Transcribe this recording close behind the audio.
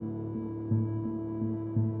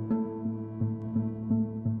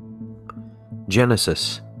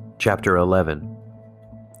Genesis chapter 11.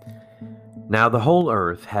 Now the whole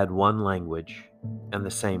earth had one language and the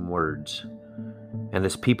same words. And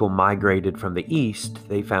as people migrated from the east,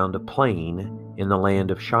 they found a plain in the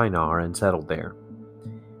land of Shinar and settled there.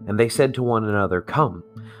 And they said to one another, "Come,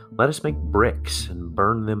 let us make bricks and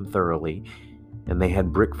burn them thoroughly." And they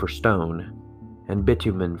had brick for stone and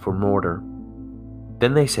bitumen for mortar.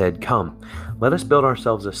 Then they said, "Come, let us build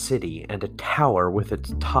ourselves a city and a tower with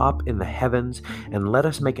its top in the heavens, and let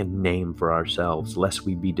us make a name for ourselves, lest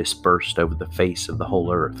we be dispersed over the face of the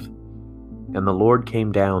whole earth." And the Lord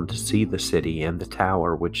came down to see the city and the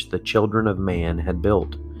tower which the children of man had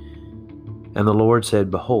built. And the Lord said,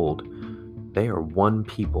 "Behold, they are one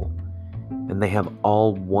people, and they have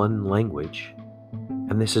all one language,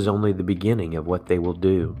 and this is only the beginning of what they will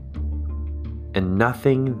do. And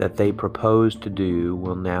nothing that they propose to do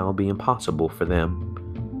will now be impossible for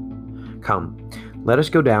them. Come, let us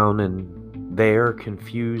go down and there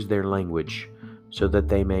confuse their language, so that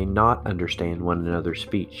they may not understand one another's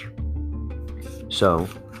speech." So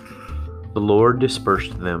the Lord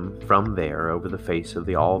dispersed them from there over the face of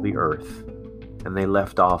all the earth, and they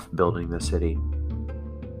left off building the city.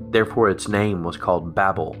 Therefore its name was called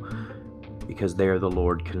Babel, because there the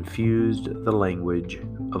Lord confused the language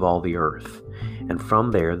of all the earth, and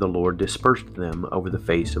from there the Lord dispersed them over the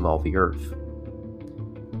face of all the earth.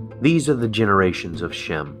 These are the generations of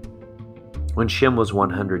Shem. When Shem was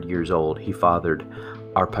 100 years old, he fathered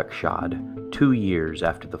Arpachshad 2 years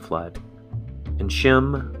after the flood. And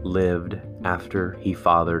Shem lived after he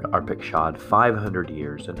fathered Arpachshad 500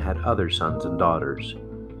 years and had other sons and daughters.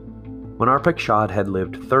 When Arpachshad had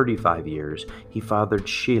lived 35 years, he fathered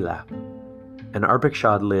Shelah. And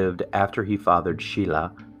Arpachshad lived after he fathered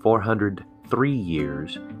Shelah 403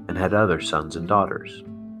 years and had other sons and daughters.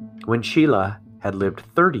 When Shelah had lived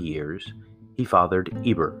 30 years, he fathered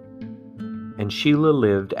Eber. And Shelah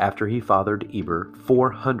lived after he fathered Eber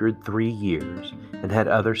 403 years and had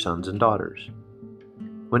other sons and daughters.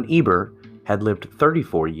 When Eber had lived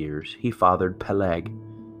 34 years, he fathered Peleg.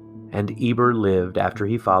 And Eber lived after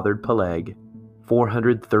he fathered Peleg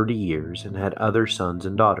 430 years and had other sons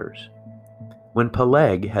and daughters. When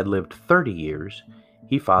Peleg had lived 30 years,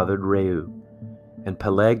 he fathered Reu. And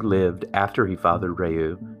Peleg lived after he fathered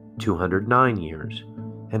Reu 209 years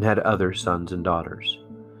and had other sons and daughters.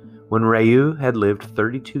 When Reu had lived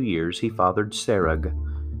 32 years, he fathered Serug.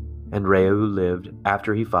 And Reu lived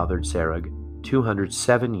after he fathered Serug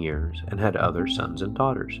 207 years and had other sons and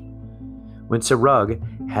daughters. When Serug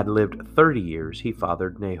had lived 30 years, he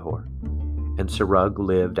fathered Nahor. And Serug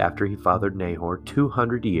lived after he fathered Nahor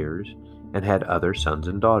 200 years and had other sons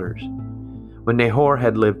and daughters. When Nahor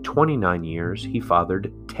had lived 29 years, he fathered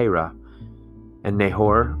Terah. And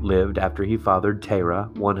Nahor lived after he fathered Terah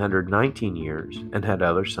 119 years and had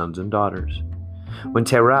other sons and daughters. When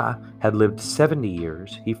Terah had lived 70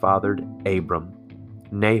 years, he fathered Abram,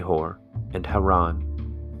 Nahor, and Haran.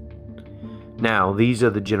 Now these are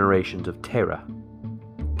the generations of Terah.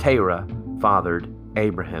 Terah fathered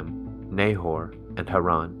Abraham, Nahor, and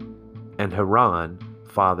Haran. And Haran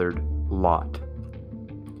fathered Lot.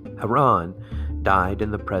 Haran died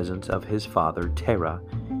in the presence of his father Terah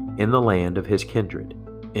in the land of his kindred,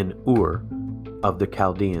 in Ur of the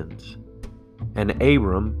Chaldeans. And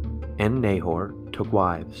Abram and Nahor took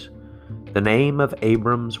wives. The name of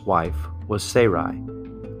Abram's wife was Sarai,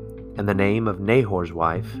 and the name of Nahor's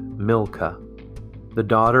wife Milcah, the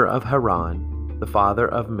daughter of Haran, the father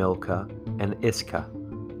of Milcah and Iscah.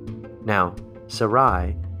 Now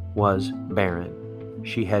Sarai was barren.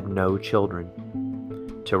 She had no children.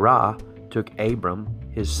 Terah took Abram,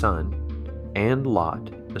 his son, and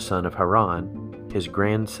Lot, the son of Haran, his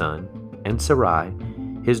grandson, and Sarai,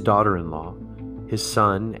 his daughter-in-law, his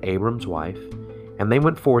son Abram's wife, and they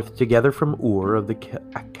went forth together from Ur of the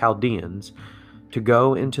Chaldeans to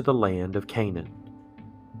go into the land of Canaan.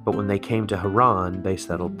 But when they came to Haran, they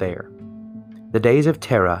settled there. The days of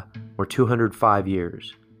Terah were 205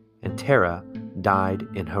 years, and Terah died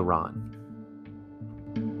in Haran.